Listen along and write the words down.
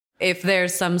if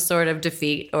there's some sort of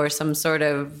defeat or some sort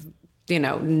of,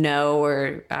 no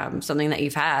or something that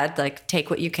you've had, like take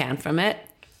what you can from it,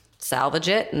 salvage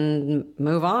it, and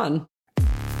move on.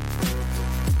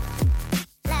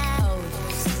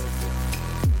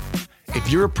 If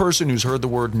you're a person who's heard the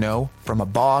word no from a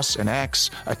boss, an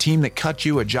ex, a team that cut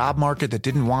you, a job market that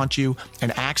didn't want you,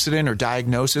 an accident or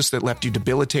diagnosis that left you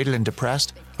debilitated and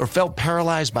depressed, or felt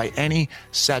paralyzed by any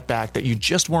setback that you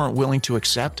just weren't willing to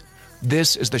accept,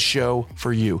 this is the show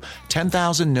for you.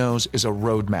 10,000 No's is a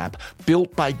roadmap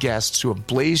built by guests who have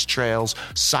blazed trails,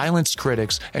 silenced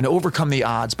critics, and overcome the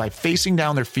odds by facing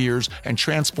down their fears and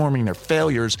transforming their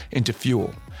failures into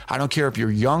fuel. I don't care if you're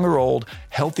young or old,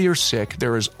 healthy or sick,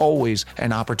 there is always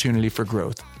an opportunity for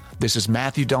growth. This is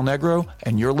Matthew Del Negro,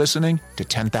 and you're listening to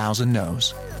 10,000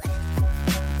 No's.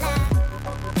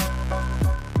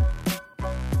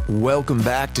 Welcome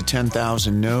back to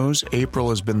 10,000 No's. April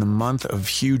has been the month of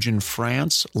Huge in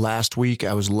France. Last week,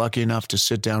 I was lucky enough to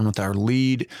sit down with our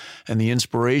lead and the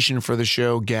inspiration for the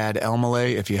show, Gad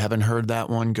Elmaleh. If you haven't heard that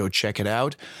one, go check it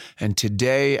out. And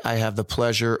today, I have the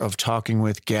pleasure of talking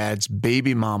with Gad's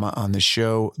baby mama on the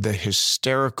show, the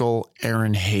hysterical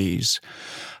Erinn Hayes.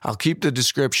 I'll keep the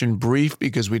description brief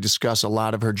because we discuss a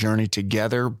lot of her journey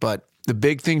together, but the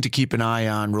big thing to keep an eye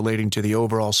on relating to the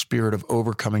overall spirit of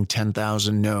overcoming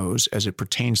 10,000 no's as it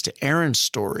pertains to Erinn's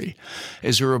story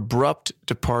is her abrupt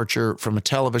departure from a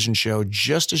television show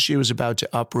just as she was about to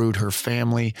uproot her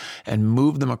family and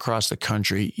move them across the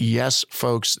country. Yes,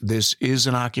 folks, this is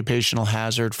an occupational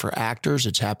hazard for actors.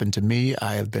 It's happened to me.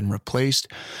 I have been replaced.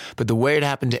 But the way it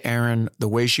happened to Erinn, the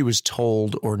way she was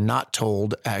told or not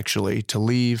told, actually, to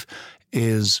leave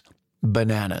is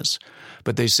bananas.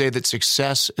 But they say that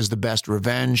success is the best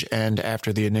revenge, and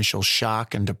after the initial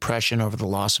shock and depression over the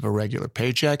loss of a regular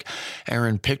paycheck,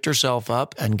 Erinn picked herself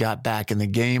up and got back in the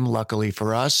game, luckily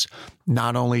for us.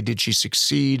 Not only did she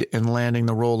succeed in landing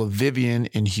the role of Vivian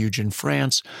in Huge in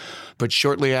France, but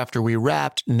shortly after we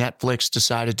wrapped, Netflix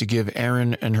decided to give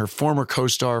Erinn and her former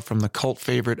co-star from the cult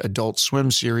favorite Adult Swim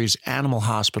series Animal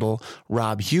Hospital,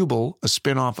 Rob Hubel, a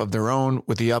spinoff of their own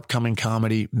with the upcoming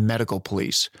comedy Medical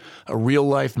Police. A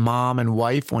real-life mom and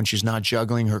wife when she's not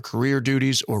juggling her career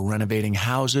duties or renovating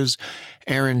houses,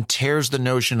 Erinn tears the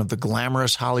notion of the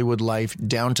glamorous Hollywood life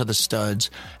down to the studs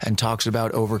and talks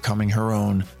about overcoming her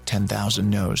own 10,000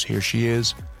 no's. Here she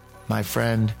is, my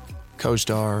friend,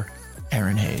 co-star,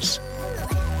 Erinn Hayes.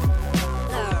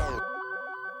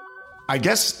 I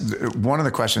guess one of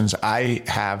the questions I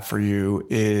have for you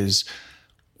is,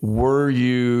 were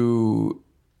you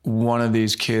one of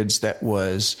these kids that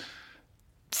was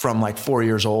from like 4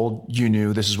 years old, you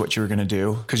knew this is what you were going to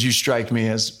do? Because you strike me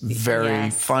as very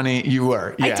funny. You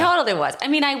were. Yeah. I totally was. I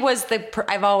mean,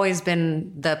 I've always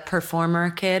been the performer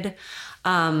kid,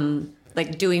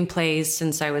 like doing plays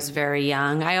since I was very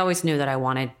young. I always knew that I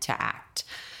wanted to act.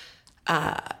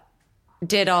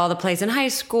 Did all the plays in high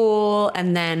school,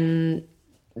 and then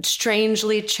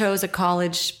strangely chose a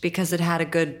college because it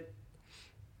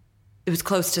was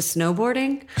close to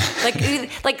snowboarding.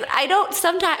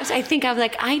 Sometimes I think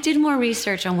I did more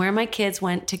research on where my kids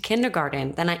went to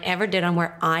kindergarten than I ever did on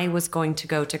where I was going to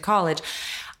go to college.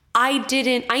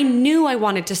 I knew I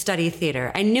wanted to study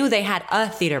theater. I knew they had a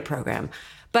theater program,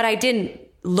 but I didn't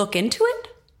look into it.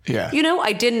 Yeah.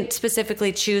 I didn't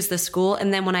specifically choose the school.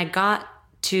 And then when I got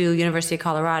to University of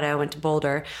Colorado, I went to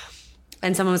Boulder,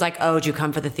 and someone was like, "Oh, did you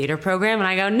come for the theater program?" And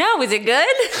I go, "No, is it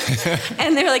good?"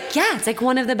 And they're like, "Yeah, it's like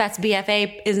one of the best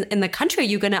BFA in the country. Are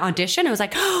you going to audition?" I was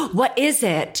like, "Oh, what is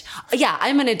it?" "Yeah,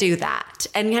 I'm going to do that."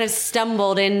 And kind of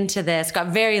stumbled into this, got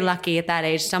very lucky at that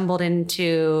age, stumbled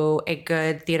into a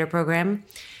good theater program,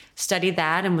 studied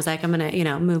that, and was like, "I'm going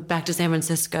to, move back to San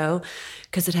Francisco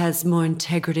because it has more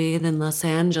integrity than Los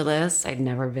Angeles." I'd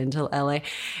never been to LA.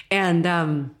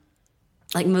 And,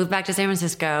 moved back to San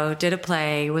Francisco, did a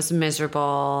play, was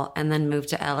miserable, and then moved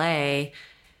to LA.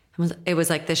 It was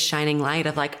like this shining light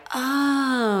of like,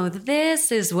 oh,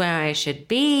 this is where I should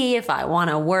be if I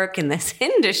want to work in this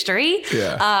industry.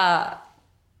 Yeah.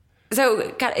 So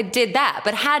it did that,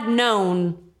 but had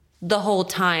known the whole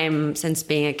time since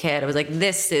being a kid. I was like,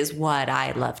 this is what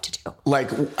I love to do. Like,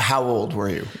 how old were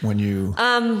you when you...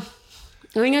 I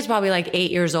think I was probably like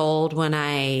 8 years old when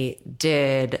I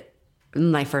did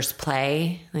my first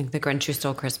play, like The Grinch Who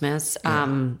Stole Christmas.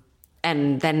 Yeah.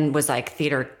 And then was like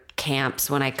theater camps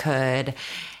when I could.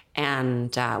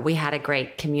 And we had a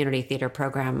great community theater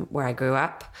program where I grew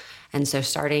up. And so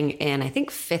starting in, I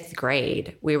think, 5th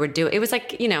grade, we would do, it was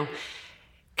like, kind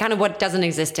kind of what doesn't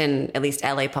exist in at least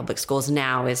LA public schools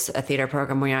now is a theater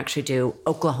program where you actually do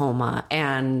Oklahoma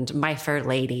and My Fair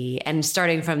Lady. And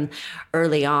starting from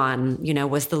early on,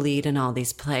 was the lead in all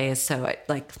these plays. So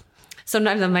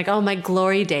sometimes I'm like, oh, my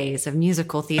glory days of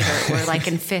musical theater were like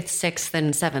in 5th, 6th,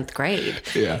 and 7th grade.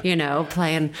 Yeah.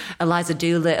 Playing Eliza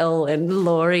Doolittle and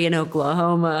Lori in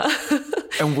Oklahoma.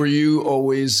 And were you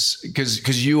always,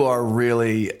 because you are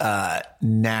really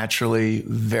naturally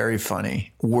very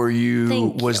funny.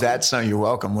 Was that something, you're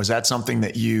welcome. Was that something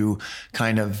that you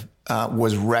kind of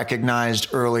was recognized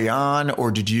early on, or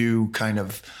did you kind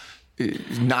of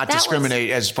not discriminate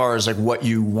as far as like what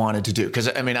you wanted to do? Because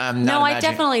I mean, I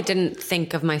definitely didn't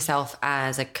think of myself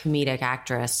as a comedic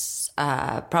actress,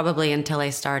 probably until I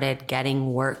started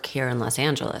getting work here in Los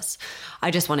Angeles. I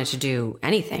just wanted to do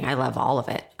anything. I love all of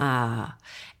it,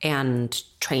 and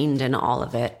trained in all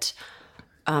of it.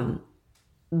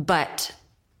 But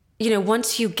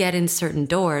once you get in certain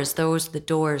doors, those are the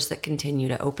doors that continue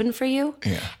to open for you.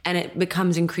 Yeah. And it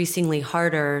becomes increasingly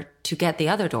harder to get the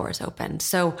other doors open.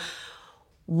 So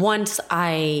once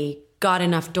I got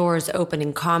enough doors open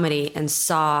in comedy and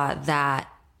saw that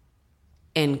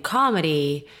in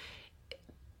comedy,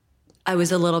 I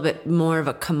was a little bit more of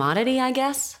a commodity, I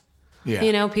guess.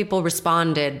 Yeah. People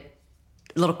responded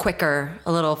a little quicker,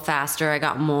 a little faster. I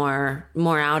got more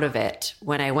out of it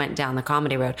when I went down the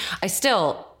comedy road. I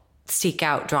still seek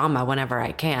out drama whenever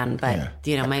I can, but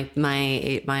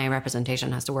my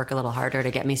representation has to work a little harder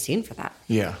to get me seen for that.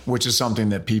 Yeah, which is something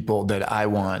that people that I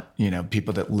want,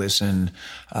 people that listen,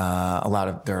 there are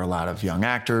a lot of young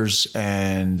actors,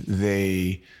 and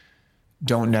they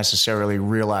don't necessarily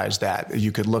realize that.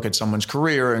 You could look at someone's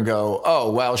career and go, oh,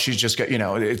 well, she's just got,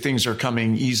 things are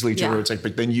coming easily to her. It's like,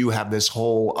 but then you have this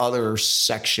whole other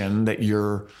section that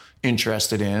you're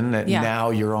interested in, that now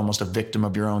you're almost a victim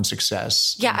of your own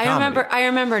success. Yeah, I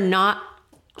remember not,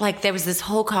 like, there was this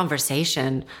whole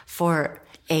conversation for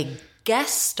a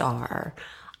guest star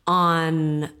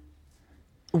on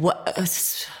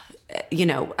what,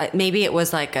 maybe it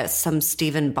was like some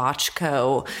Stephen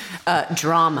Bochco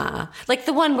drama, like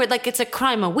the one where like it's a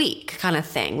crime a week kind of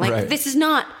thing. Like This is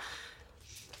not.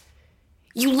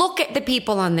 You look at the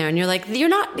people on there and you're like, you're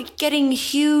not getting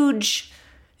huge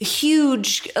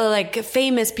like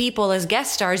famous people as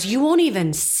guest stars. You won't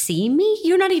even see me.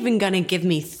 You're not even going to give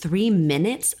me 3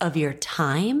 minutes of your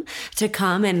time to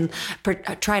come and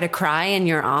try to cry in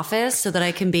your office so that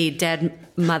I can be dead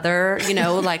mother,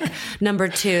 like number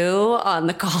 2 on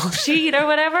the call sheet or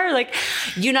whatever. Like,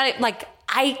 you're not, like,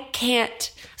 I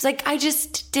can't. It's like, I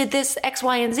just did this X,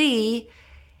 Y, and Z,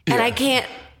 and I can't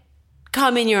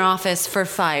come in your office for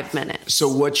 5 minutes. So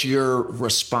what's your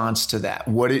response to that?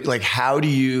 How do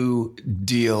you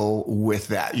deal with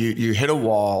that? You hit a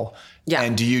wall,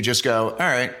 and do you just go, all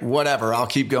right, whatever, I'll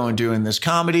keep going doing this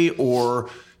comedy? Or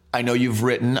I know you're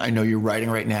writing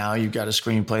right now. You've got a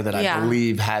screenplay that I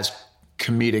believe has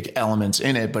comedic elements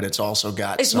in it, but it's also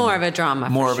got more of a drama.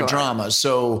 More of a drama.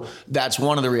 So that's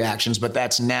one of the reactions, but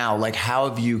that's now, like, how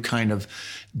have you kind of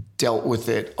dealt with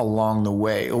it along the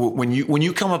way? When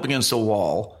you come up against a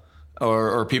wall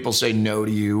or people say no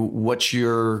to you, what's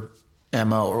your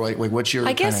MO, or like what's your,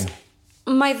 I guess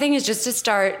my thing is just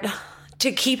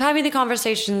to keep having the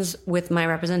conversations with my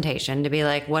representation, to be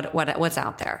like, what's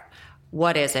out there?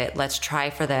 What is it? Let's try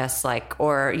for this. Like,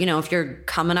 or, if you're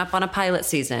coming up on a pilot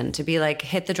season, to be like,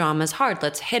 hit the dramas hard.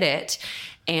 Let's hit it.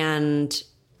 And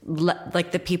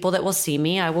like the people that will see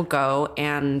me, I will go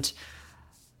and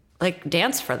like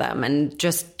dance for them and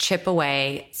just chip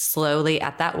away slowly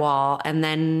at that wall. And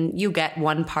then you get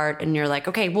one part and you're like,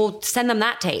 okay, we'll send them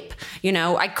that tape.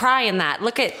 I cry in that.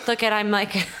 Look at, I'm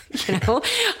like,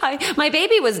 my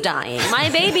baby was dying.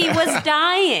 My baby was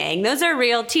dying. Those are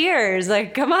real tears.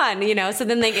 Like, come on, so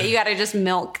then you got to just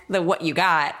milk what you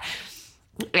got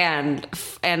and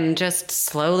just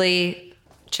slowly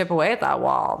chip away at that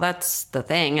wall. That's the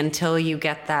thing, until you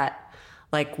get that,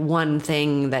 like, one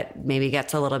thing that maybe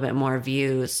gets a little bit more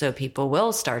views, so people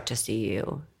will start to see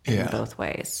you in both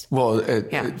ways. Well,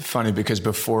 funny, because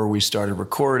before we started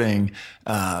recording,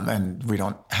 and we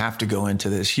don't have to go into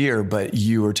this here, but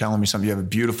you were telling me something. You have a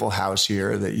beautiful house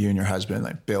here that you and your husband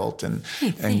like built and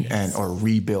or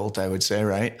rebuilt, I would say,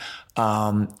 right?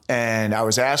 And I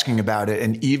was asking about it,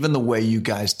 and even the way you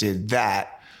guys did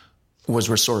that was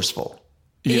resourceful.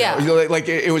 Like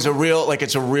it was a real, like,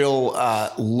 it's a real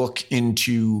look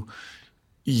into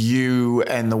you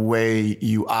and the way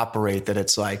you operate, that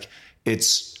it's like,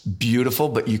 it's beautiful,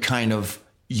 but you kind of,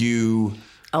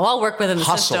 I'll work within the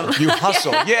hustle. system. You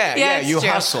hustle. You true.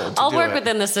 hustle. I'll work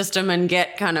within the system and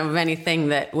get kind of anything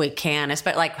that we can,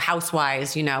 especially like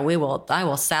house-wise, I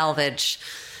will salvage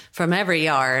from every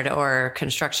yard or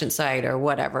construction site or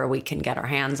whatever we can get our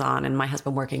hands on. And my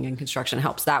husband working in construction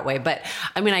helps that way. But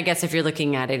I mean, I guess if you're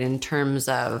looking at it in terms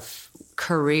of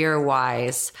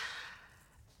career-wise,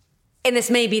 and this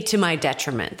may be to my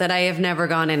detriment, that I have never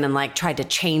gone in and like tried to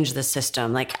change the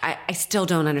system. Like I still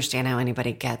don't understand how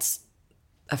anybody gets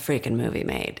a freaking movie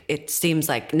made. It seems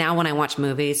like now when I watch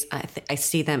movies, I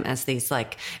see them as these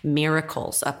like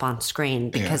miracles up on screen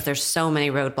because there's so many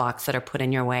roadblocks that are put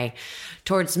in your way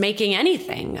towards making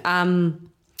anything. But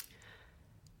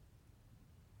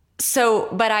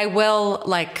I will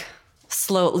like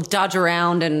dodge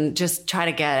around and just try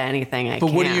to get anything I can.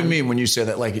 But what do you mean when you say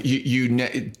that? Like you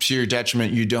to your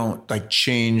detriment, you don't like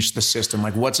change the system.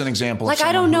 Like what's an example of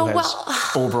someone who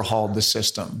has overhauled the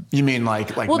system? You mean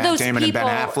like Matt Damon and Ben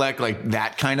Affleck, like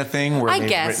that kind of thing? Where I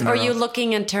guess. Or are you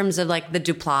looking in terms of like the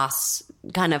Duplass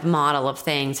kind of model of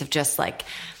things of just like,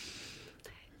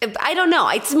 I don't know.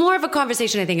 It's more of a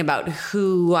conversation, I think, about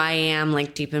who I am,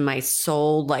 like deep in my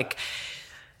soul. Like,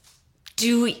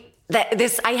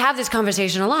 I have this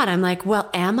conversation a lot. I'm like, well,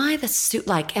 am I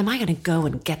am I going to go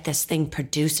and get this thing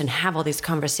produced and have all these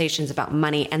conversations about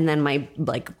money, and then my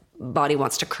like body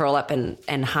wants to curl up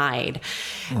and hide?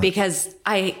 Right. Because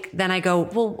I go,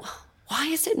 well, why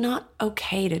is it not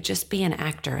okay to just be an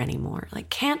actor anymore? Like,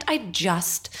 can't I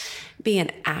just be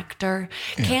an actor?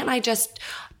 Yeah. Can't I just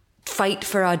fight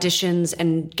for auditions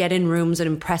and get in rooms and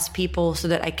impress people so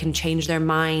that I can change their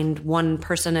mind one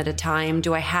person at a time?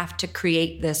 Do I have to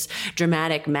create this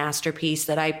dramatic masterpiece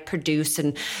that I produce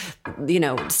and,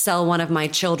 sell one of my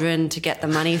children to get the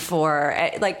money for?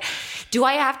 Like, do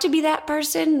I have to be that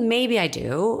person? Maybe I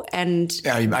do. And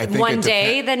I think one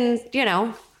day then,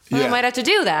 I might have to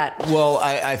do that. Well,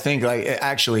 I think like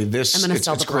actually this. I'm going to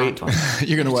sell the blonde one.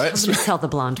 You're going to what? I'm going to sell the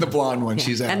blonde one. The blonde one. Yeah.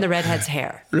 She's out. And the redhead's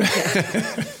hair.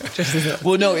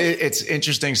 Well, no, it's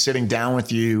interesting sitting down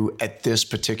with you at this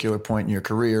particular point in your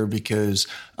career because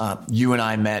you and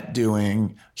I met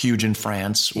doing Huge in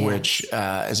France, which is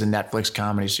a Netflix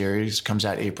comedy series, comes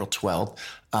out April 12th.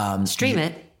 Stream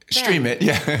it. Stream it.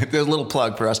 Yeah. There's a little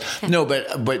plug for us. No,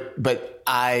 but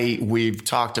we've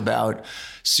talked about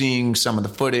seeing some of the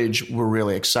footage. We're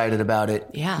really excited about it.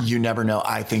 Yeah. You never know.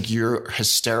 I think you're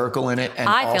hysterical in it. And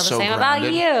I feel also the same grounded.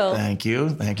 about you. Thank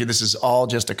you. This is all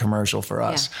just a commercial for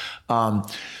us. Yeah.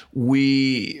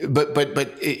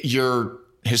 You're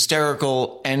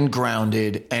hysterical and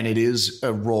grounded, and it is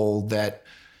a role that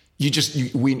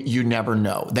you never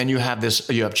know. Then you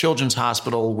have Children's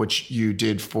Hospital, which you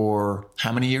did for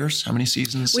how many years? How many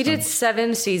seasons? We did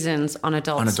 7 seasons on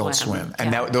Adult Swim.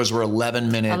 And those were 11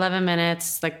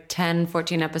 minutes, like 10,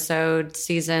 14 episode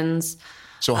seasons.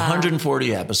 So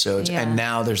 140 episodes. And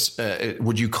now there's,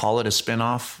 would you call it a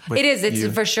spinoff? It is.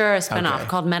 It's for sure a spinoff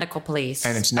called Medical Police.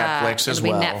 And it's Netflix as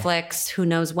well. It'll be Netflix. Who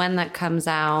knows when that comes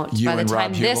out. By the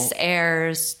time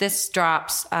this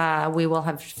drops, we will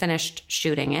have finished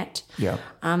shooting it. Yeah.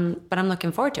 But I'm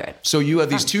looking forward to it. So you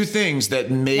have these two things that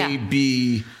may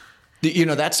be...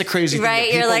 that's the crazy thing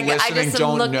that people listening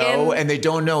don't know, and they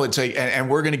don't know. It's like, and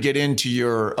we're going to get into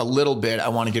a little bit. I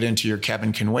want to get into your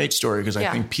Kevin Can Wait story because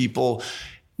I think people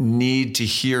need to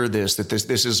hear this, that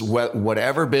this is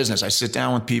whatever business. I sit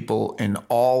down with people in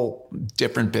all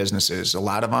different businesses, a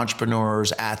lot of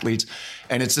entrepreneurs, athletes,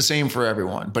 and it's the same for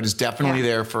everyone, but it's definitely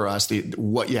there for us,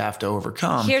 what you have to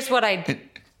overcome. Here's what I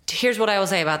will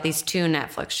say about these 2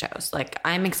 Netflix shows. Like,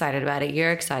 I'm excited about it.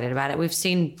 You're excited about it. We've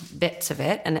seen bits of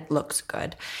it and it looks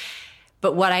good.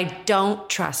 But what I don't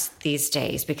trust these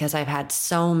days, because I've had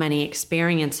so many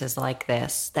experiences like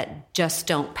this that just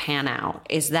don't pan out,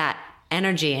 is that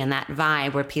energy and that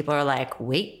vibe where people are like,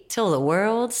 wait till the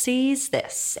world sees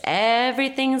this.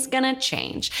 Everything's gonna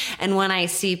change. And when I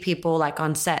see people like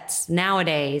on sets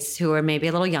nowadays who are maybe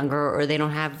a little younger or they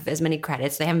don't have as many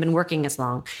credits, they haven't been working as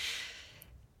long,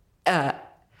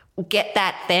 get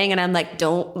that thing, and I'm like,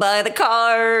 don't buy the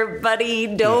car, buddy.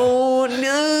 Don't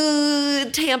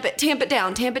tamp it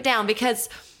down, because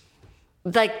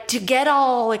like to get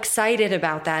all excited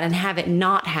about that and have it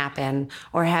not happen,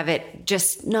 or have it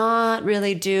just not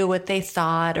really do what they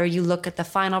thought, or you look at the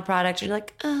final product and you're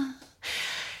like,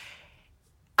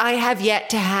 I have yet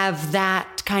to have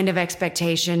that kind of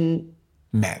expectation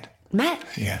met.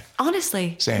 Yeah.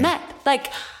 Honestly. Same. Met. Like,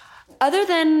 other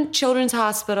than Children's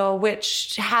Hospital,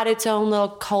 which had its own little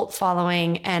cult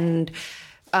following and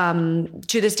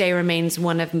to this day remains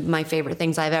one of my favorite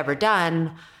things I've ever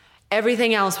done,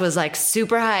 everything else was like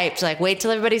super hyped. Like, wait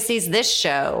till everybody sees this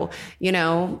show, you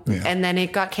know? Yeah. And then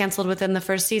it got canceled within the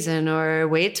first season, or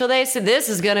wait till they say this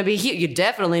is going to be huge. You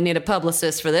definitely need a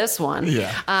publicist for this one.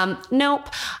 Yeah. Nope.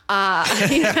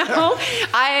 You know,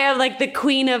 I am like the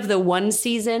queen of the one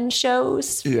season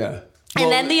shows. Yeah. And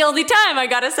then the only time I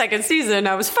got a second season,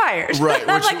 I was fired. Right.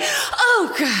 I'm like,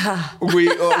 oh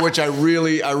God. Which I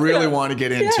really want to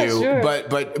get into. Sure.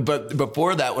 But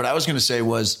before that, what I was going to say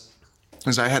was,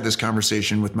 as I had this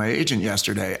conversation with my agent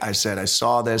yesterday, I said, I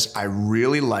saw this. I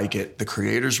really like it. The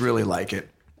creators really like it.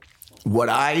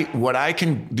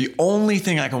 The only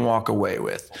thing I can walk away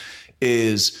with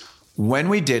is when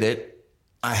we did it,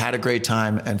 I had a great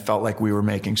time and felt like we were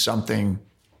making something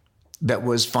that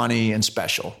was funny and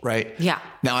special, right? Yeah.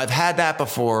 Now I've had that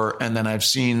before, and then I've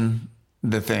seen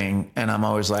the thing and I'm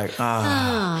always like,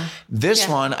 this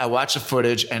one, I watched the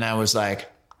footage and I was like,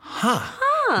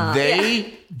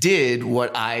 they did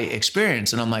what I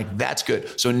experienced. And I'm like, that's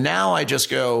good. So now I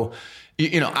just go,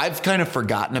 you know, I've kind of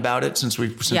forgotten about it since we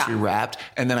wrapped.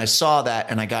 And then I saw that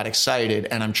and I got excited,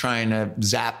 and I'm trying to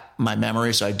zap my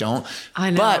memory so I don't. I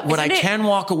know. But what I can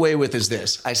walk away with is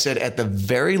this. I said, at the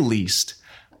very least,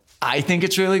 I think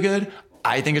it's really good.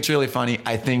 I think it's really funny.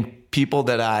 I think people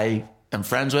that I am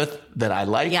friends with, that I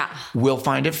like, will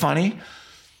find it funny.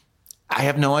 I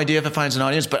have no idea if it finds an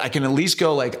audience, but I can at least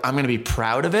go like, I'm going to be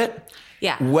proud of it.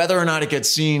 Yeah. Whether or not it gets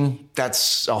seen,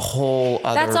 that's a whole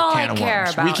other That's all can I of care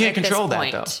worms. about. We can't at control this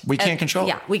that point. though. We can't control it.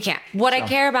 Yeah, we can't. What I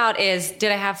care about is,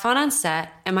 did I have fun on set?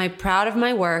 Am I proud of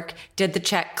my work? Did the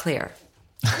check clear?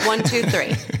 1, 2,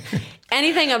 3.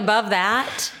 Anything above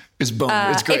that, it's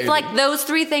it's great. if like those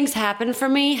 3 things happened for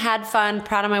me, had fun,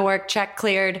 proud of my work, check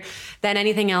cleared, then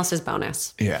anything else is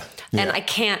bonus. Yeah. And I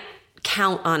can't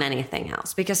count on anything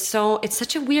else, because it's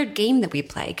such a weird game that we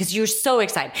play, because you're so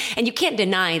excited and you can't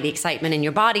deny the excitement in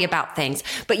your body about things,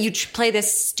 but you play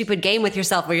this stupid game with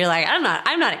yourself where you're like, I'm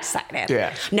not excited.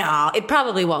 Yeah. No, it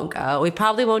probably won't go. We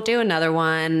probably won't do another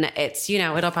one. It's, you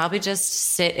know, it'll probably just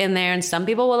sit in there, and some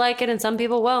people will like it and some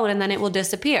people won't, and then it will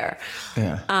disappear.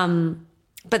 Yeah.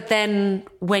 But then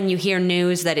when you hear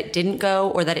news that it didn't go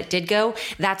or that it did go,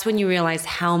 that's when you realize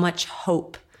how much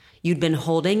hope you'd been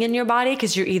holding in your body,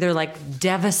 because you're either like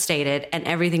devastated and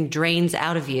everything drains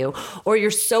out of you, or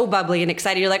you're so bubbly and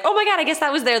excited. You're like, oh my God, I guess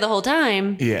that was there the whole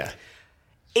time. Yeah.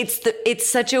 It's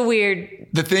such a weird.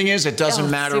 The thing is, it doesn't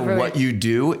matter what weird. you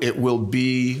do. It will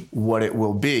be what it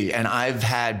will be. And I've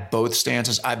had both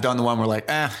stances. I've done the one where like,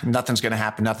 nothing's going to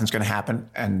happen. Nothing's going to happen.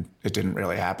 And it didn't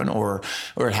really happen, or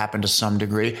it happened to some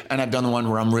degree. And I've done the one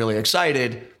where I'm really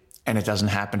excited and it doesn't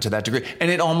happen to that degree. And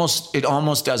it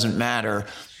almost doesn't matter,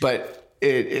 but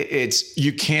it's,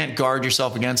 you can't guard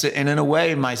yourself against it. And in a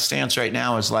way, my stance right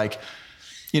now is like,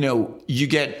 you know, you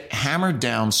get hammered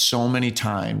down so many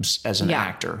times as an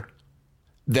actor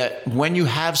that when you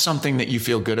have something that you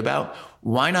feel good about,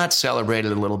 why not celebrate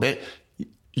it a little bit?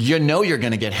 You know you're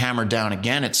going to get hammered down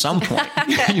again at some point.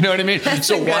 You know what I mean?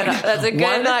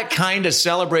 Why not kind of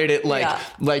celebrate it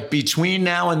like between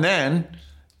now and then?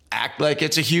 Act like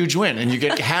it's a huge win, and you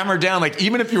get hammered down. Like,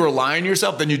 even if you were lying to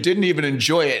yourself, then you didn't even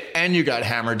enjoy it and you got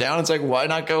hammered down. It's like, why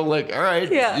not go like, all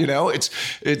right, you know, it's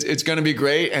going to be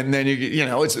great. And then you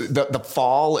know, it's the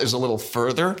fall is a little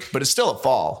further, but it's still a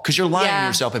fall, because you're lying to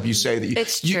yourself if you say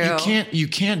that you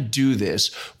can't do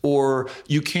this, or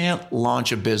you can't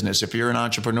launch a business. If you're an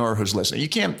entrepreneur who's listening,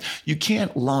 you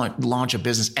can't launch a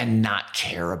business and not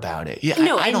care about it. Yeah,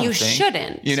 no, I don't think,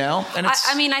 shouldn't. You know, and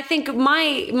I mean, I think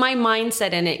my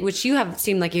mindset in it, which you have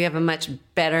seemed like you have a much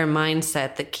better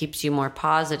mindset that keeps you more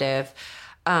positive.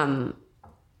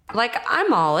 Like,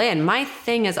 I'm all in. My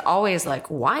thing is always like,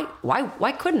 why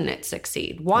couldn't it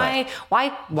succeed? Why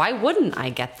wouldn't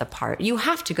I get the part? You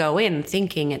have to go in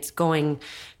thinking it's going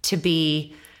to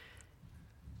be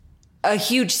a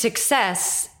huge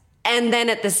success. And then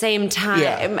at the same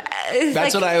time,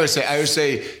 that's what I always say. I always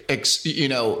say, you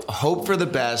know, hope for the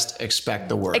best, expect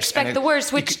the worst. Expect the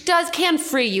worst, which can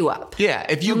free you up. Yeah,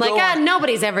 if you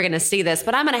nobody's ever going to see this,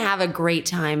 but I'm going to have a great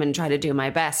time and try to do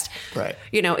my best. Right.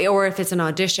 You know, or if it's an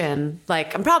audition,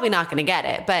 like, I'm probably not going to get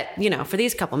it, but you know, for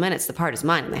these couple minutes, the part is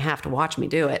mine, and they have to watch me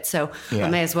do it. So I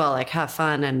may as well like have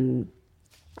fun,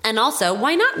 and also,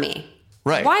 why not me?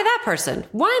 Right. Why that person?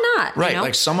 Why not? Right. You know?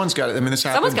 Like, someone's got it. I mean, this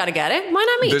happened. Someone's got to get it. Why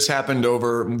not me? This happened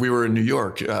we were in New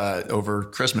York over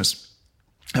Christmas,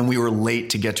 and we were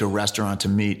late to get to a restaurant to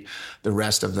meet the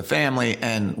rest of the family.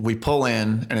 And we pull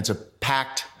in, and it's a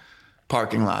packed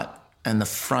parking lot, and the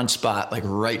front spot, like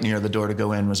right near the door to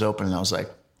go in, was open. And I was like,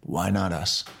 why not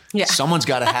us? Yeah. Someone's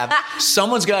got to have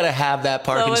that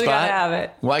parking spot. Someone's got to have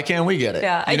it. Why can't we get it?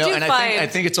 Yeah. I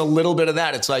think it's a little bit of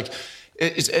that. It's like,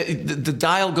 the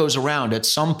dial goes around at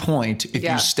some point. If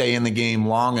you stay in the game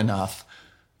long enough,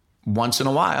 once in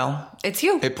a while, it's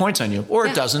you. It points on you, or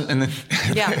it doesn't, and then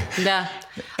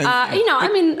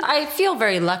I feel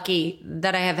very lucky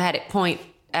that I have had it point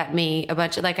at me a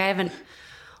bunch. Like I haven't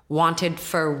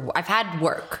I've had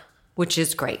work, which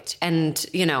is great, and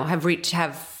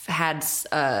have had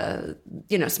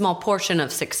small portion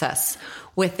of success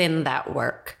within that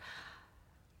work.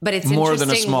 But it's more than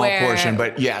a small portion.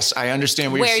 But yes, I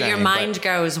understand what you're saying. Where your mind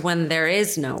goes when there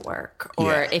is no work,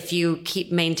 or if you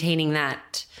keep maintaining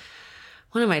that.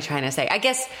 What am I trying to say? I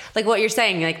guess like what you're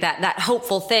saying, like that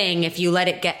hopeful thing. If you let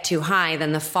it get too high,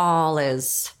 then the fall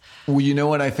is. Well, you know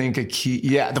what I think a key.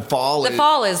 Yeah, the fall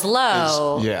is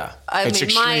low. It's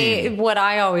extreme. What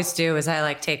I always do is I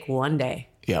like take one day.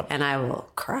 Yep. And I will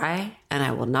cry and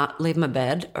I will not leave my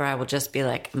bed, or I will just be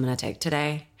like, I'm going to take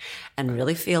today and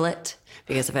really feel it.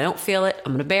 Because if I don't feel it,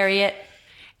 I'm going to bury it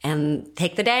and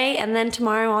take the day. And then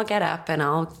tomorrow I'll get up and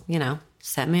I'll,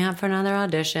 set me up for another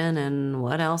audition and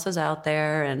what else is out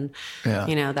there. And,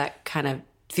 that kind of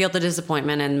feel the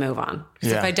disappointment and move on.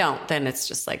 Because if I don't, then it's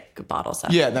just like bottles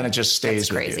up. Yeah, then it just stays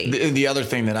with crazy. You. The other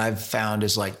thing that I've found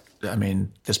is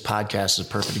this podcast is a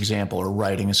perfect example, or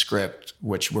writing a script,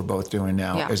 which we're both doing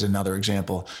now is another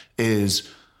example, is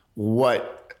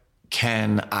what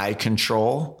can I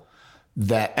control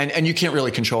that, and you can't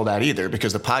really control that either,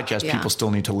 because the podcast people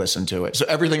still need to listen to it. So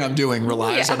everything I'm doing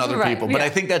relies on other people. But I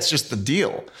think that's just the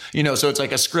deal. So it's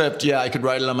like a script. Yeah, I could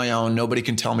write it on my own. Nobody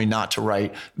can tell me not to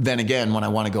write. Then again, when I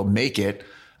want to go make it,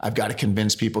 I've got to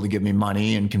convince people to give me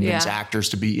money and convince actors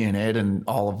to be in it and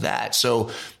all of that.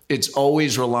 So it's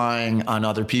always relying on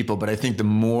other people. But I think the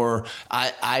more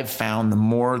I've found, the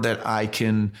more that I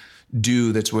can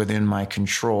do that's within my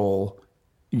control,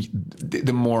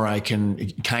 the more I can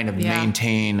kind of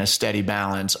maintain a steady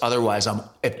balance. Otherwise,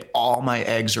 if all my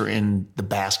eggs are in the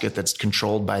basket that's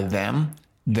controlled by them,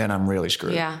 then I'm really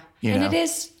screwed. Yeah. It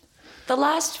is the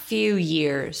last few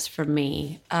years for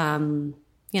me, and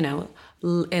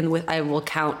I will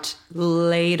count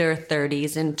later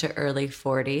 30s into early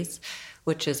 40s,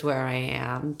 which is where I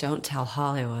am. Don't tell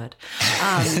Hollywood.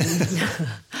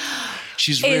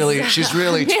 She's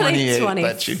really 28,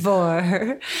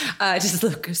 24. Just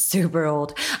look super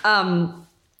old.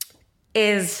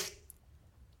 Is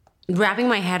wrapping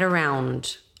my head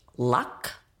around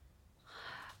luck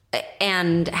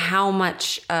and how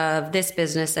much of this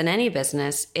business and any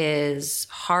business is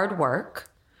hard work,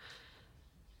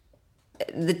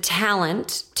 the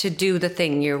talent to do the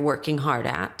thing you're working hard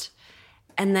at,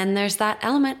 and then there's that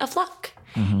element of luck.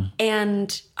 Mm-hmm.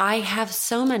 And I have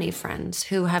so many friends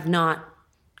who have not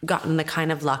gotten the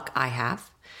kind of luck I have.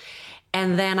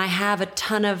 And then I have a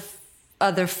ton of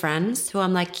other friends who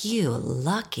I'm like, you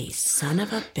lucky son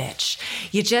of a bitch.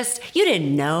 You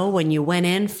didn't know when you went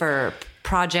in for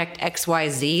project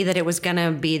XYZ that it was going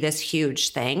to be this huge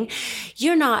thing.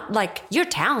 You're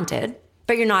talented,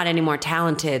 but you're not any more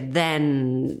talented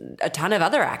than a ton of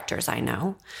other actors I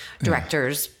know.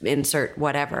 Directors, insert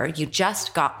whatever. You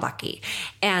just got lucky.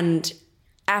 And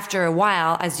after a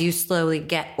while, as you slowly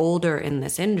get older in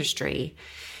this industry,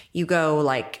 you go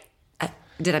like,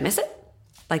 did I miss it?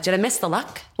 Like, did I miss the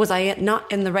luck? Was I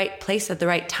not in the right place at the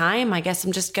right time? I guess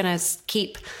I'm just going to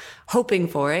keep hoping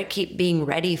for it, keep being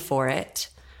ready for it.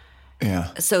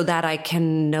 Yeah. So that I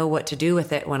can know what to do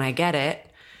with it when I get it.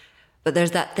 But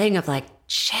there's that thing of like,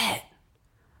 shit,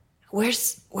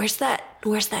 where's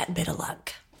that bit of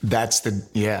luck? That's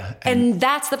and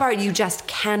that's the part you just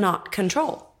cannot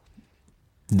control.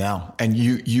 No. And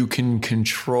you can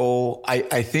control,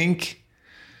 I think.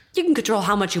 You can control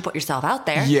how much you put yourself out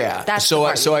there. Yeah. So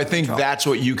I think that's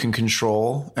what you can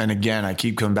control. And again, I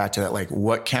keep coming back to that, like,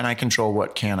 what can I control?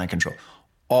 What can I control?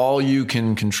 All you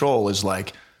can control is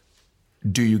like,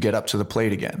 do you get up to the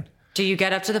plate again? Do you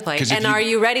get up to the plate? And are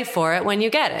you ready for it when you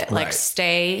get it? Like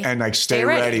stay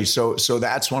ready. So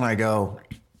that's when I go,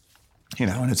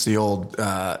 and it's the old,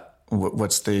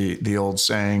 what's the old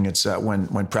saying? It's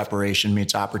when preparation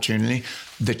meets opportunity.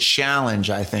 The challenge,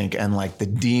 I think, and like the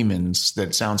demons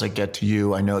that sounds like get to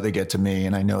you, I know they get to me,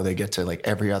 and I know they get to like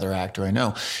every other actor I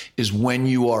know, is when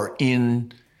you are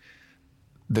in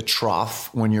the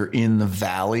trough, when you're in the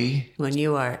valley. When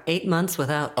you are 8 months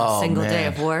without a single day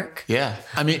of work. Yeah.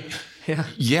 I mean,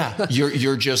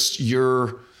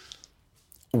 you're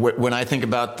when I think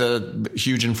about the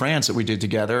Huge in France that we did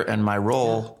together and my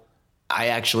role, I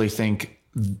actually think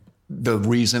the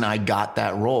reason I got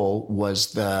that role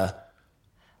was the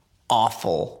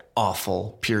awful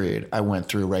period I went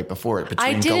through right before it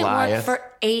between Goliath. I didn't work for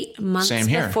 8 months Same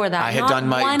here. Before that. I had done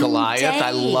my Goliath.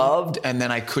 I loved, and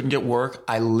then I couldn't get work.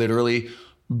 I literally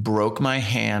broke my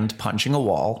hand punching a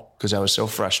wall because I was so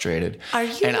frustrated. Are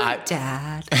you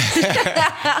dad?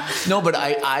 No, but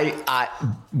I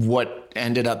what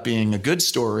ended up being a good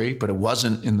story, but it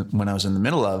wasn't when I was in the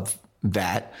middle of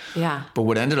that. Yeah. But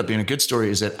what ended up being a good story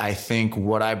is that I think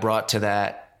what I brought to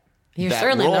that You're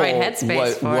certainly in the right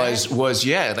headspace was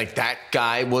like that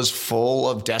guy was full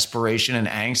of desperation and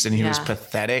angst, and he was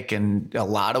pathetic in a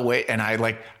lot of ways. And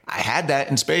I had that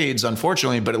in spades,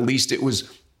 unfortunately, but at least it was,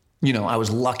 I was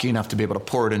lucky enough to be able to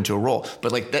pour it into a role.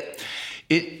 But like that,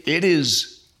 it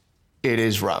is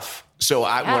rough. So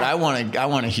what I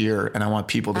want to hear, and I want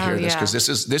people to hear this, because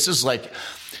this is like,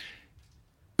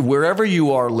 wherever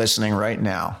you are listening right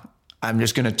now, I'm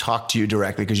just going to talk to you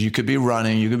directly, because you could be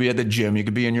running, you could be at the gym, you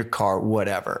could be in your car,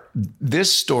 whatever.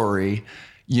 This story,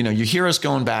 you hear us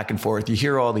going back and forth, you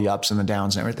hear all the ups and the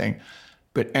downs and everything.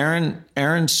 But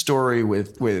Erinn's story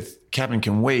with Kevin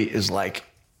Can Wait is like,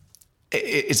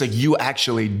 it's like you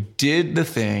actually did the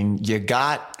thing, you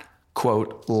got,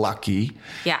 quote, lucky.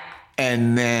 Yeah.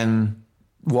 And then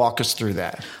walk us through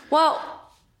that. Well,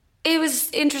 it was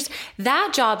interesting.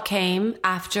 That job came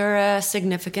after a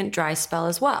significant dry spell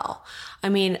as well. I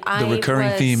mean, the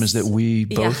recurring theme is that we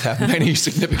both have many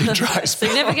significant dry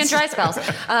spells. Significant dry spells,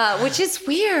 which is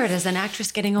weird as an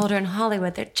actress getting older in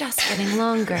Hollywood. They're just getting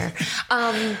longer.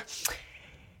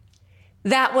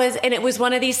 It was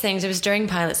one of these things. It was during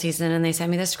pilot season, and they sent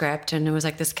me the script, and it was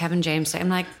like this Kevin James thing. I'm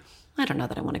like, I don't know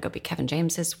that I want to go be Kevin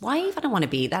James's wife. I don't want to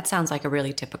be. That sounds like a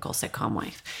really typical sitcom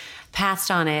wife. Passed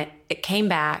on it. It came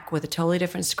back with a totally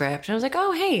different script. And I was like,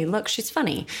 oh, hey, look, she's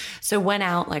funny. So went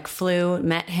out, flew,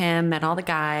 met him, met all the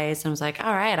guys. And I was like,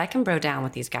 all right, I can bro down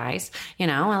with these guys. I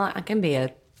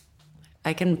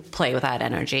can play with that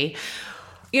energy.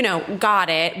 Got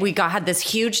it. Had this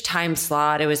huge time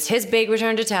slot. It was his big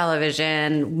return to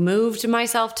television. Moved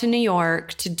myself to New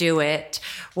York to do it.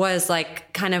 Was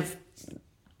kind of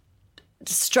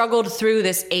struggled through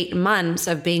this 8 months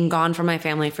of being gone from my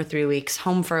family for 3 weeks,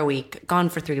 home for a week, gone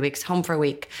for 3 weeks, home for a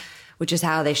week, which is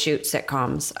how they shoot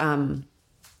sitcoms.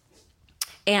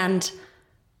 And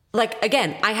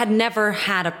again, I had never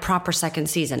had a proper second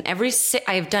season.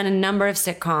 I've done a number of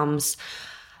sitcoms.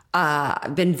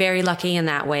 I've been very lucky in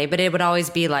that way, but it would always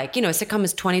be a sitcom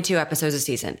is 22 episodes a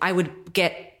season. I would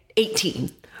get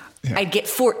 18. Yeah. I'd get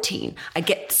 14. I'd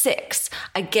get 6.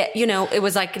 It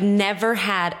was never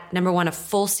had, number one, a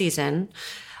full season.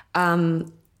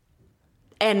 And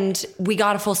we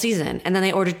got a full season, and then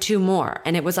they ordered 2 more.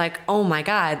 And it was oh my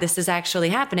God, this is actually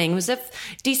happening. It was a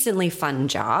decently fun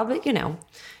job.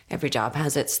 Every job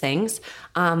has its things.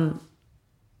 And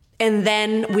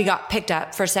then we got picked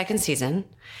up for a second season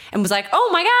and was oh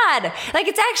my God,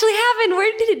 it's actually happened.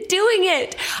 We're doing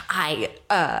it. I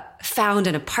found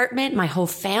an apartment. My whole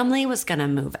family was going to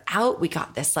move out. We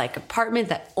got this apartment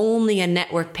that only a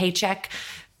network paycheck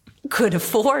could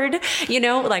afford,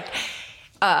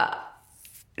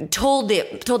 told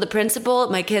the principal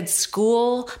at my kid's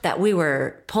school that we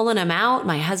were pulling him out.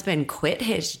 My husband quit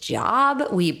his job.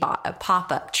 We bought a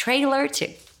pop-up trailer to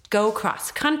go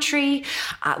cross country.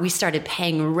 We started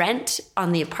paying rent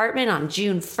on the apartment on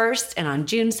June 1st, and on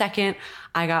June 2nd,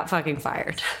 I got fucking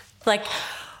fired.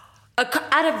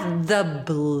 Out of the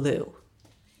blue.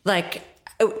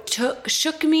 It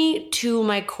shook me to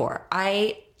my core.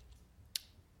 I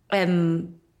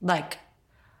am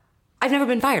I've never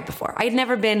been fired before. I'd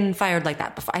never been fired like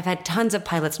that before. I've had tons of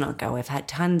pilots not go. I've had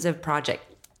tons of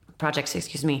projects,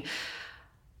 excuse me.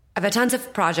 I've had tons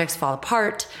of projects fall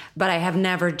apart, but I have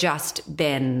never just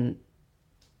been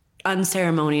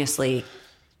unceremoniously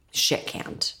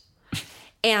shit-canned.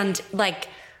 And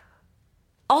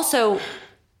also,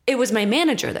 it was my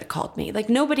manager that called me.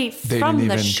 Nobody from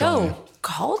the show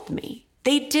called me.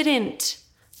 They didn't.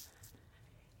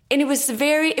 And it was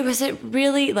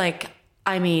really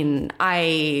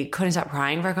I couldn't stop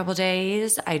crying for a couple of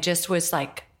days. I just was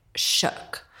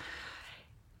shook.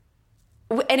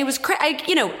 And it was, I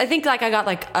think I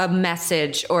got a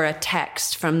message or a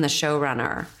text from the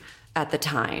showrunner at the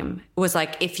time. It was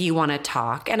if you want to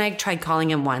talk. And I tried calling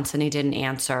him once and he didn't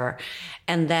answer.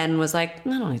 And then was I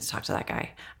don't need to talk to that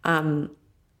guy.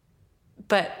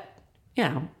 But,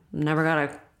 never got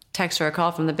a text or a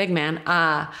call from the big man.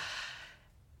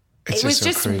 It was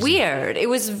just crazy. Weird. It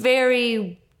was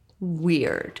very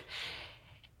weird.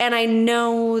 And I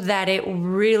know that it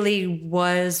really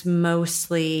was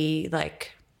mostly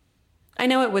I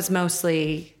know it was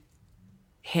mostly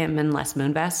him and Les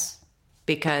Moonves,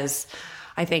 because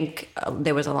I think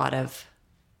there was a lot of,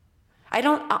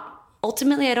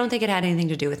 ultimately, I don't think it had anything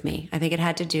to do with me. I think it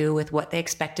had to do with what they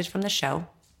expected from the show,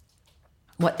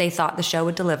 what they thought the show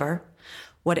would deliver,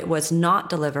 what it was not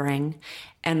delivering,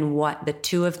 and what the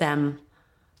two of them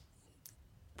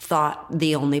thought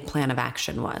the only plan of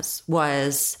action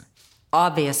was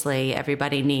obviously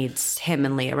everybody needs him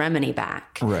and Leah Remini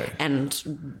back. Right.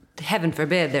 And heaven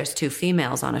forbid there's two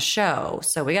females on a show,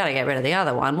 so we got to get rid of the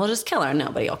other one. We'll just kill her.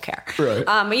 Nobody will care. Right.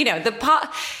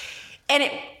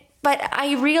 But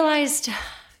I realized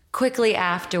quickly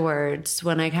afterwards,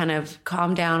 when I kind of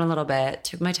calmed down a little bit,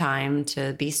 took my time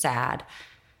to be sad,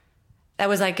 that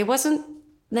was like, it wasn't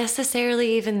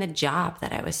necessarily even the job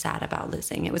that I was sad about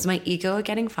losing. It was my ego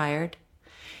getting fired.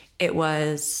 It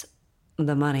was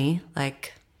the money,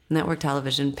 like network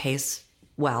television pays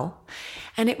well.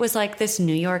 And it was like this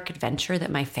New York adventure that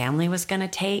my family was going to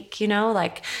take, like,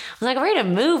 I was like, we're going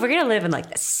to move. We're going to live in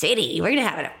like the city. We're going to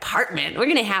have an apartment. We're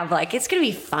going to have like, it's going to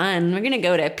be fun. We're going to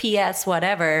go to PS,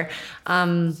 whatever.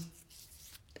 And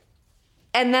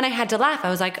then I had to laugh.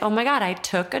 I was like, oh my God, I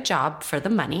took a job for the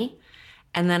money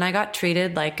and then I got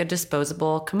treated like a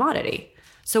disposable commodity.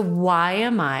 So why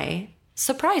am I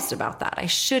surprised about that? I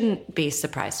shouldn't be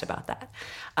surprised about that.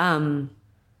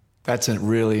 That's a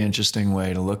really interesting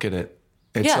way to look at it.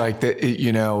 It's like I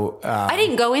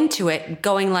didn't go into it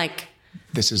going like,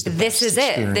 this is it.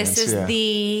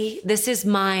 This is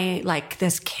my, like,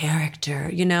 this character,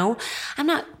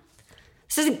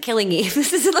 this isn't Killing Eve.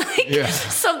 This isn't like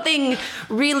something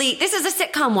really, this is a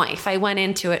sitcom wife. I went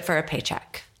into it for a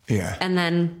paycheck. Yeah. And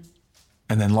then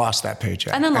lost that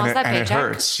paycheck. And it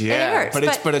hurts. Yeah. It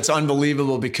hurts. But it's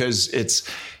unbelievable because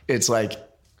it's like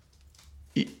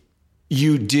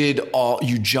you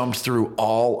jumped through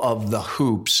all of the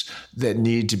hoops that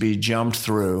need to be jumped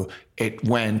through. It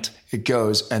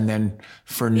goes, and then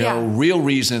for no real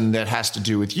reason that has to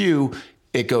do with you,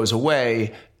 it goes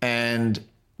away.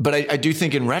 But I do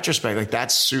think in retrospect, like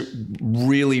that's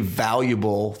really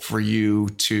valuable for you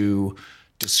to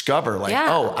discover, like,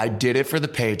 oh, I did it for the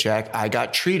paycheck. I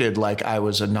got treated like I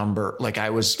was a number, like I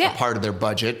was a part of their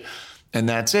budget, and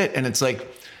that's it. And it's like,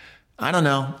 I don't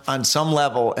know, on some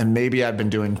level, and maybe I've been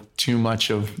doing too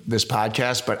much of this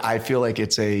podcast, but I feel like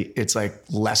it's like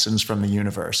lessons from the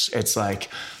universe. It's like,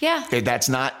 that's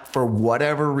not for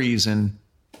whatever reason.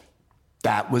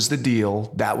 That was the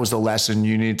deal. That was the lesson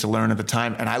you needed to learn at the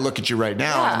time. And I look at you right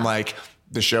now and I'm like,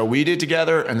 the show we did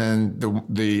together and then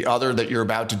the other that you're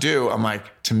about to do, I'm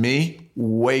like, to me,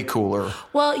 way cooler.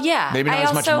 Well, yeah. Maybe not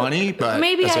as much money, but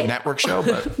maybe it's a network show.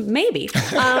 But maybe.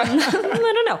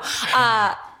 I don't know.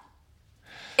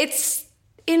 It's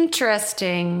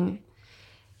interesting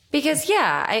because,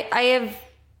 I have,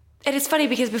 and it's funny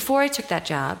because before I took that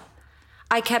job,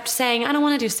 I kept saying, I don't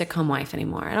want to do sitcom wife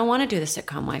anymore. I don't want to do the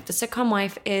sitcom wife. The sitcom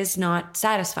wife is not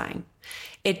satisfying.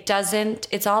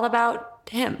 It's all about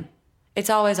him. It's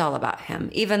always all about him.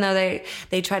 Even though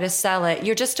they try to sell it,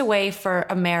 you're just a way for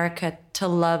America to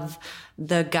love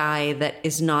the guy that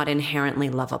is not inherently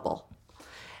lovable.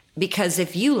 Because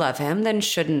if you love him, then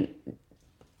shouldn't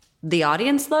the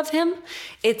audience love him?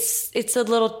 It's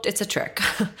a trick.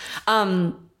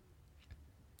 And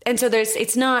so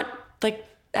it's not like,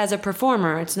 as a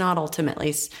performer, it's not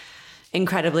ultimately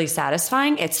incredibly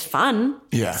satisfying. It's fun.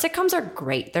 Yeah. Sitcoms are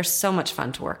great. They're so much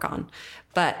fun to work on.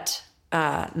 But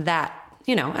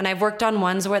and I've worked on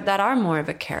ones that are more of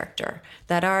a character,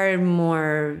 that are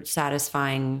more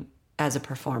satisfying as a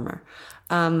performer.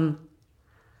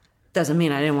 Doesn't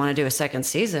mean I didn't want to do a second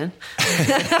season.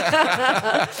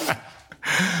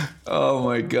 Oh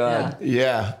my God.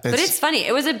 Yeah. But it's funny.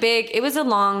 It was a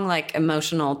long, like,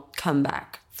 emotional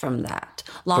comeback from that.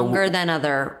 Longer than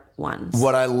other ones.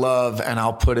 What I love, and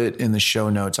I'll put it in the show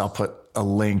notes, I'll put a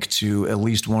link to at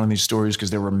least one of these stories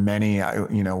because there were many,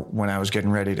 when I was getting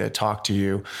ready to talk to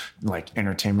you, like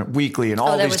Entertainment Weekly and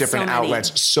all these different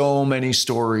outlets, so many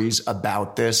stories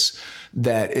about this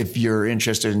that if you're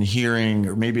interested in hearing,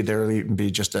 or maybe there'll even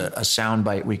be just a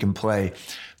soundbite we can play.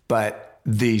 But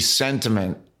the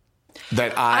sentiment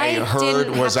that I heard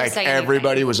was like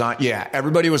everybody was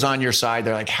on your side.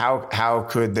 They're like, how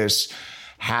could this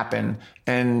happen?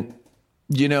 And,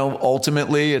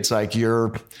 ultimately it's like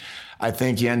I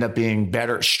think you end up being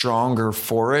better, stronger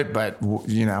for it. But,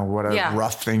 what a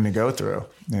rough thing to go through,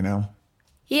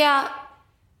 Yeah.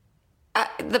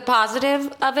 The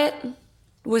positive of it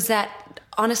was that,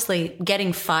 honestly,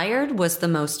 getting fired was the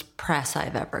most press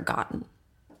I've ever gotten.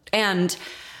 And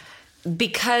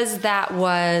because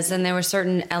and there were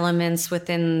certain elements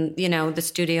within, the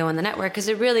studio and the network, because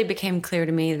it really became clear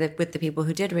to me that with the people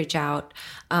who did reach out,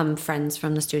 friends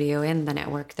from the studio and the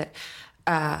network, that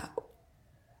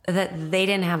they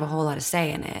didn't have a whole lot of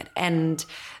say in it. And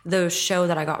the show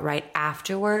that I got right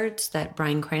afterwards that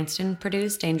Bryan Cranston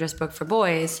produced, Dangerous Book for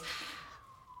Boys,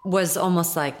 was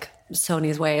almost like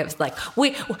Sony's way of like,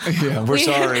 we're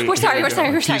sorry. We're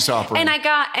sorry. Peace offering.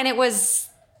 And it was,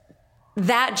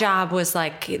 that job was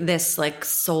like this like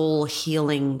soul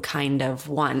healing kind of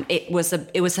one. It was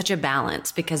such a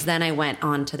balance, because then I went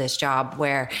on to this job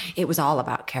where it was all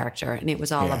about character, and it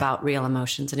was all about real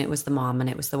emotions, and it was the mom and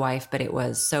it was the wife, but it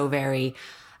was so very,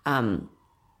 it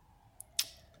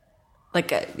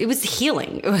was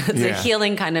healing. It was a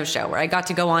healing kind of show where I got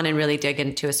to go on and really dig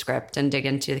into a script and dig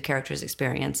into the character's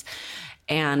experience,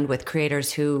 and with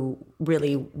creators who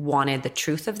really wanted the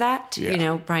truth of that. Yeah. You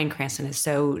know, Bryan Cranston is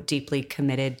so deeply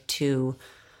committed to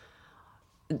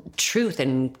truth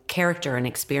and character and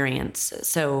experience.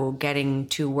 So getting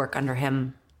to work under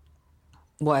him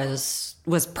was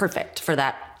perfect for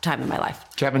that time in my life.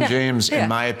 Kevin James, in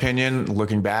my opinion,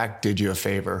 looking back, did you a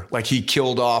favor. Like, he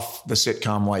killed off the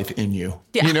sitcom life in you.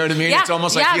 Yeah. You know what I mean? Yeah. It's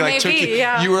almost like he like took you.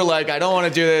 Yeah. You were like, I don't want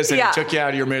to do this, and it took you out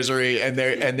of your misery, and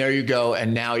there you go.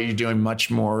 And now you're doing much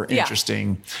more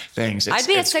interesting things. I'd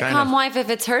be a sitcom wife if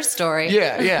it's her story.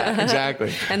 Yeah,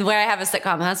 exactly. And where I have a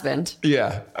sitcom husband.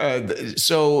 Yeah.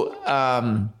 So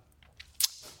I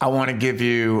want to give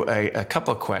you a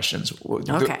couple of questions.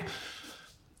 Okay.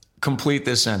 Complete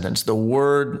this sentence. The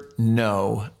word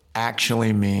no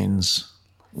actually means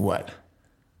what?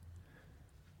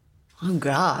 Oh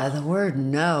God, the word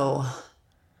no.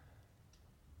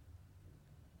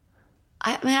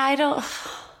 I mean, I don't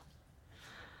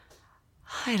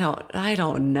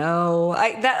know.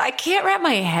 I can't wrap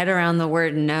my head around the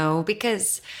word no,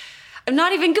 because I'm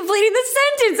not even completing the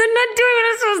sentence. I'm not doing what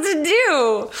I'm supposed to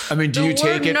do. I mean, do you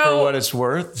take it for what it's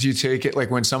worth? Do you take it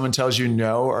like when someone tells you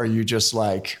no, are you just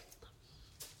like,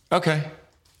 okay,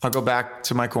 I'll go back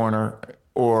to my corner?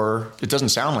 Or it doesn't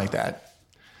sound like that.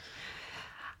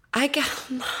 I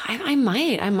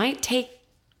might take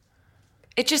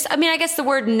it. Just, I mean, I guess the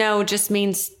word no just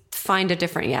means find a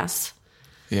different yes.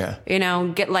 Yeah. You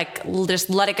know, just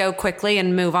let it go quickly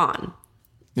and move on.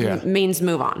 Yeah. Means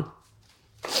move on.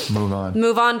 Move on.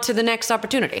 Move on to the next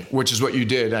opportunity. Which is what you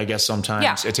did, I guess.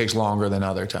 Sometimes it takes longer than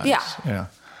other times. Yeah.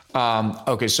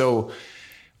 Okay, so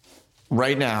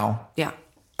right now,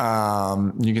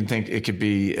 you can think it could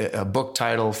be a book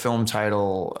title, film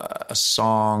title, a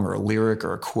song or a lyric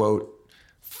or a quote.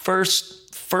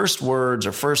 First words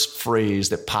or first phrase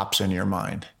that pops into your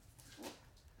mind.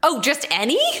 Oh, just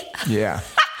any? Yeah.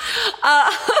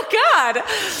 Oh God.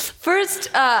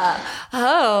 First,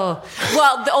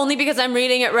 only because I'm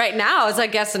reading it right now, as I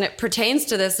guess, and it pertains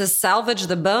to this, is Salvage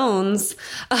the Bones.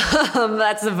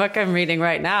 That's the book I'm reading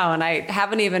right now. And I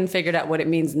haven't even figured out what it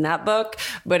means in that book,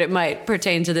 but it might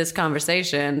pertain to this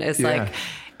conversation. It's like,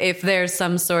 if there's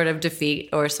some sort of defeat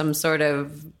or some sort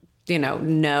of,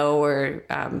 no, or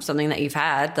something that you've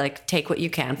had, like, take what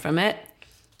you can from it,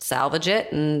 salvage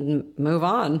it, and move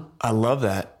on. I love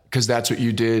that. Because that's what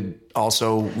you did,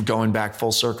 also going back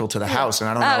full circle to the house. And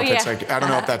I don't know if it's like, I don't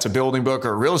know if that's a building book or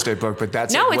a real estate book, but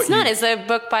that's no, it's not. It's a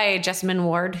book by Jessamine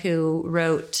Ward, who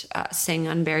wrote Sing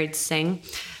Unburied Sing.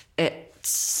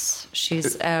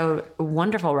 She's a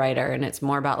wonderful writer, and it's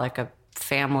more about like a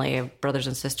family of brothers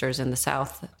and sisters in the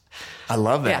South. I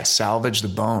love that. Yeah. Salvage the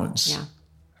Bones. Yeah,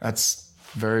 that's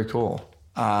very cool.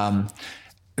 And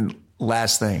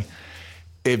last thing,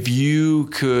 if you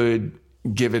could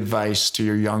give advice to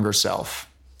your younger self,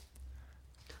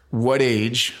 what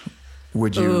age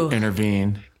would you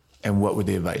intervene, and what would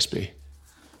the advice be?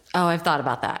 Oh, I've thought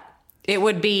about that. It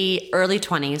would be early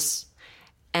 20s,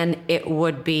 and it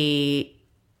would be,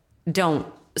 don't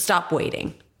stop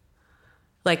waiting.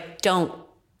 Like, don't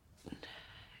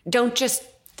just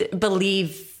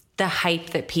believe the hype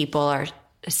that people are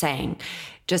saying.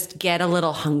 Just get a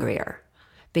little hungrier,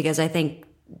 because I think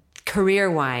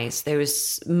career-wise, there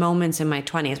was moments in my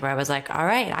 20s where I was like, all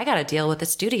right, I got to deal with the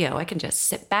studio. I can just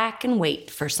sit back and wait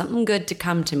for something good to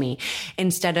come to me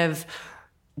instead of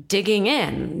digging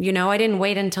in. I didn't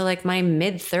wait until like my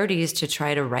mid-30s to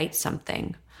try to write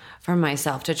something for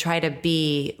myself, to try to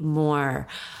be more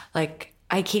like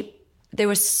there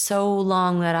was so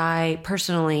long that I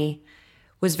personally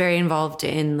was very involved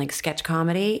in like sketch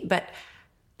comedy,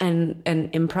 and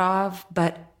improv,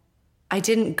 but I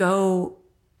didn't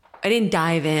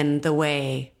dive in the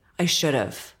way I should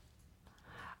have.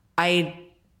 But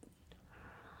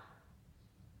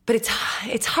it's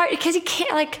hard because you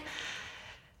can't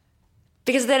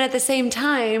because then at the same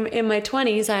time in my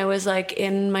 20s, I was like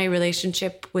in my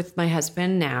relationship with my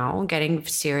husband now, getting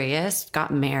serious,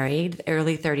 got married,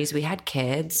 early 30s, we had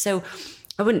kids. So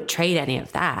I wouldn't trade any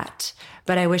of that,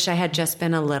 but I wish I had just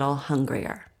been a little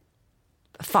hungrier.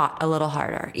 Fought a little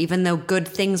harder, even though good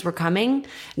things were coming.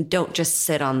 Don't just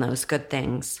sit on those good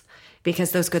things.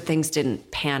 because those good things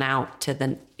didn't pan out to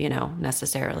the,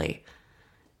 necessarily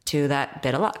to that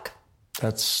bit of luck.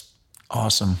 That's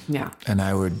awesome. Yeah. And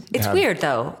it's weird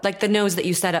though. Like the no's that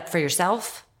you set up for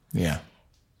yourself. Yeah.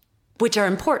 Which are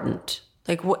important.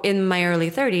 Like in my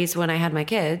early 30s when I had my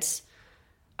kids,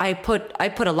 I put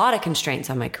a lot of constraints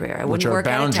on my career. I wouldn't work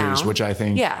out of town. Boundaries, which I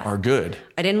think are good.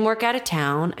 I didn't work out of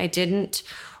town. I didn't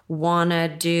want to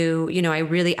do, I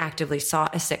really actively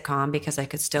sought a sitcom because I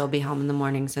could still be home in the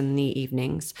mornings and the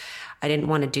evenings. I didn't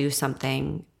want to do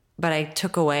something, but I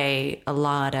took away a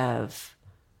lot of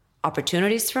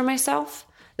opportunities for myself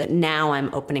that now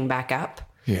I'm opening back up.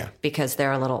 Yeah. Because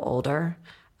they're a little older.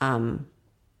 And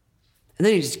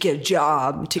then you just get a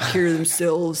job, take care of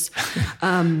themselves.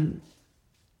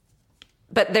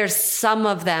 But there's some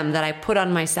of them that I put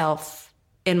on myself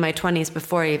in my 20s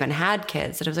before I even had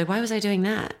kids. And I was like, why was I doing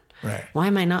that? Right. Why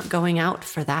am I not going out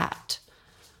for that?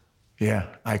 Yeah,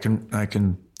 I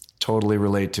can totally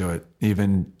relate to it.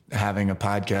 Even having a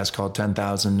podcast called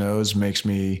 10,000 No's makes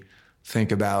me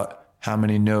think about how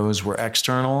many no's were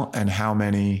external and how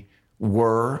many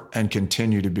were and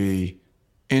continue to be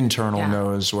internal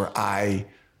no's where I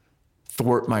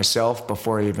thwart myself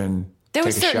before I even There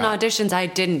were certain auditions I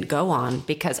didn't go on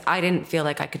because I didn't feel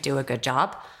like I could do a good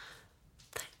job.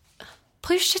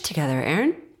 Pull your shit together,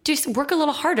 Erinn. Just work a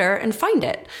little harder and find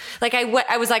it. Like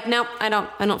I was like, no, I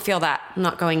don't feel that. I'm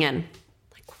not going in.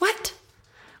 Like, what?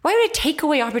 Why would I take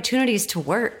away opportunities to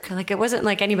work? Like, it wasn't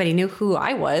like anybody knew who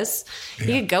I was. Yeah.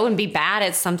 You could go and be bad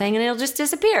at something and it'll just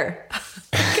disappear,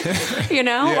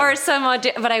 Yeah. Or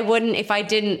but I wouldn't, if I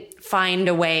didn't find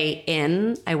a way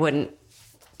in, I wouldn't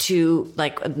to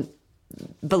like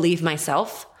believe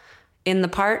myself in the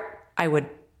part, I would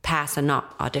pass and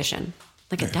not audition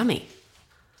like a dummy.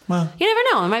 Well, you never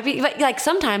know. It might be like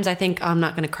sometimes I think, oh, I'm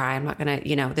not going to cry. I'm not going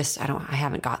to, I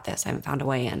haven't got this. I haven't found a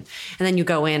way in. And then you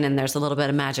go in and there's a little bit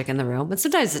of magic in the room, but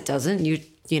sometimes it doesn't. You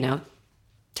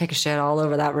take a shit all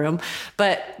over that room,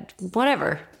 but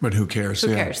whatever. But who cares?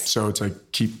 Who cares? So it's like,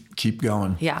 keep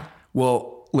going. Yeah.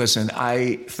 Well, listen,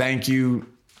 I thank you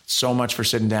so much for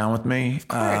sitting down with me.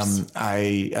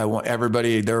 I want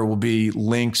everybody, there will be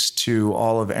links to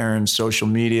all of Erinn's social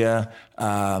media.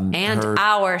 And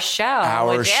our show,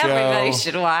 which everybody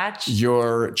should watch.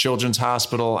 Your Children's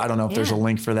Hospital. I don't know if there's a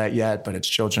link for that yet, but it's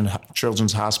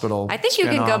Children's Hospital. I think you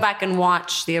can go back and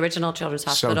watch the original Children's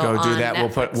Hospital. So go do that.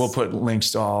 Netlfix. We'll put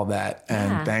links to all of that.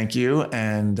 And thank you.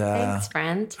 And thanks,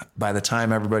 friend. By the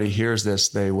time everybody hears this,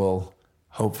 they will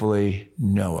hopefully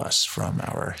know us from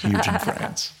our Huge in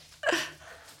France.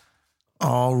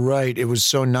 All right. It was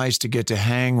so nice to get to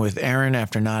hang with Erinn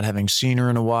after not having seen her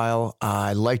in a while.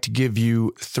 I'd like to give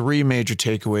you 3 major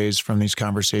takeaways from these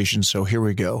conversations. So here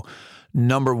we go.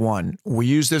 Number 1, we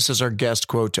use this as our guest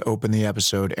quote to open the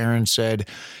episode. Erinn said,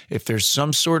 if there's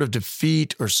some sort of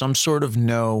defeat or some sort of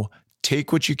no,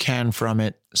 take what you can from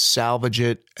it, salvage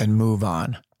it, and move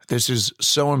on. This is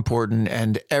so important,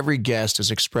 and every guest has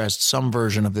expressed some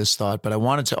version of this thought, but I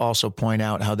wanted to also point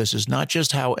out how this is not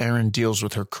just how Erinn deals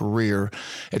with her career,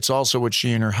 it's also what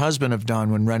she and her husband have done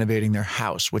when renovating their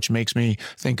house, which makes me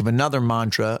think of another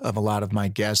mantra of a lot of my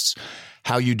guests.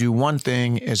 How you do one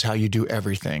thing is how you do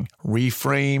everything.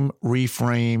 Reframe,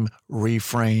 reframe,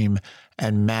 reframe,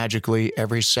 and magically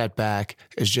every setback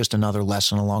is just another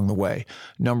lesson along the way.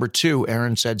 Number 2,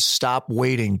 Erinn said, stop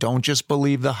waiting. Don't just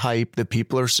believe the hype that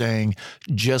people are saying.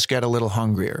 Just get a little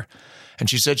hungrier. And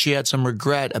she said she had some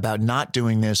regret about not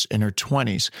doing this in her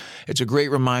 20s. It's a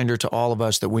great reminder to all of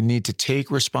us that we need to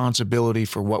take responsibility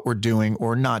for what we're doing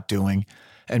or not doing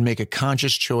and make a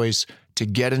conscious choice to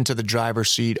get into the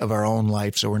driver's seat of our own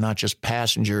life so we're not just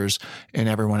passengers in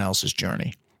everyone else's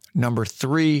journey. Number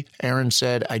 3, Erinn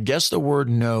said, I guess the word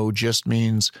no just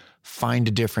means find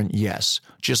a different yes.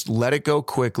 Just let it go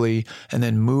quickly and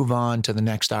then move on to the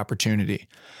next opportunity.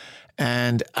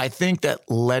 And I think that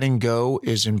letting go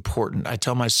is important. I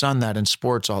tell my son that in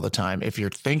sports all the time. If you're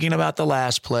thinking about the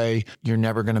last play, you're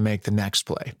never going to make the next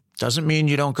play. Doesn't mean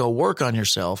you don't go work on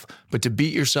yourself, but to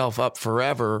beat yourself up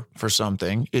forever for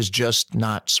something is just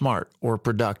not smart or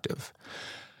productive.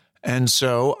 And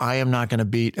so I am not going to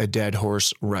beat a dead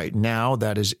horse right now.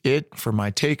 That is it for my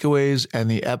takeaways and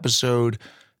the episode.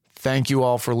 Thank you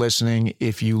all for listening.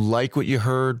 If you like what you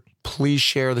heard, please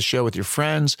share the show with your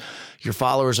friends, your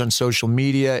followers on social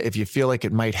media. If you feel like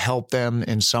it might help them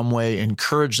in some way,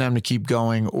 encourage them to keep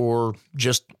going or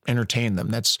just entertain them.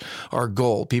 That's our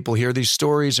goal. People hear these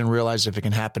stories and realize if it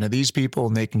can happen to these people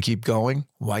and they can keep going,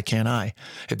 why can't I?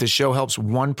 If the show helps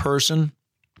one person,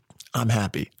 I'm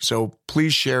happy. So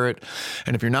please share it.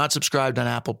 And if you're not subscribed on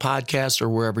Apple Podcasts or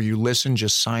wherever you listen,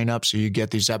 just sign up so you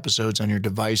get these episodes on your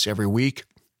device every week.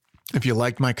 If you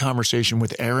liked my conversation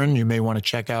with Erinn, you may want to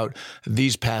check out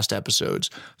these past episodes.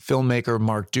 Filmmaker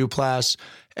Mark Duplass,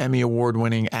 Emmy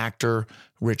Award-winning actor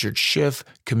Richard Schiff,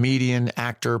 comedian,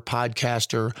 actor,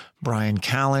 podcaster Brian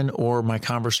Callen, or my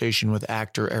conversation with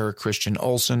actor Eric Christian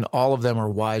Olsen. All of them are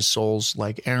wise souls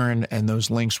like Erinn, and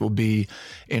those links will be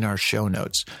in our show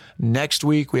notes. Next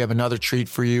week, we have another treat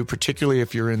for you, particularly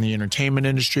if you're in the entertainment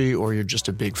industry or you're just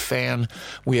a big fan.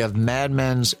 We have Mad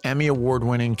Men's Emmy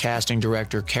Award-winning casting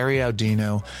director Carrie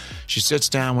Audino. She sits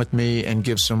down with me and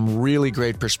gives some really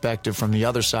great perspective from the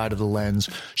other side of the lens.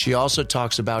 She also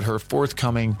talks about her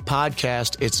forthcoming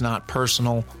podcast, It's Not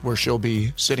Personal, where she'll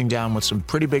be sitting down with some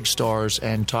pretty big stars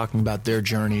and talking about their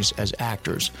journeys as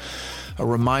actors. A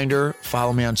reminder,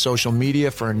 follow me on social media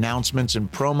for announcements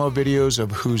and promo videos of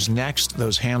who's next.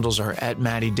 Those handles are at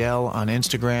Matty Dell on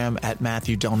Instagram, at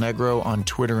Matthew Del Negro on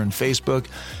Twitter and Facebook.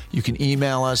 You can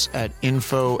email us at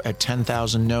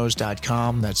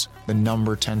info@10,000nos.com. That's the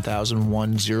number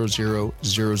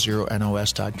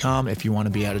 10,000nos.com if you want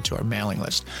to be added to our mailing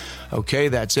list. Okay,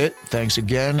 that's it. Thanks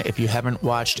again. If you haven't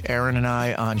watched Erinn and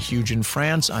I on Huge in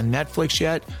France on Netflix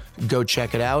yet, go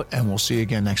check it out, and we'll see you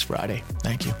again next Friday.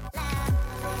 Thank you.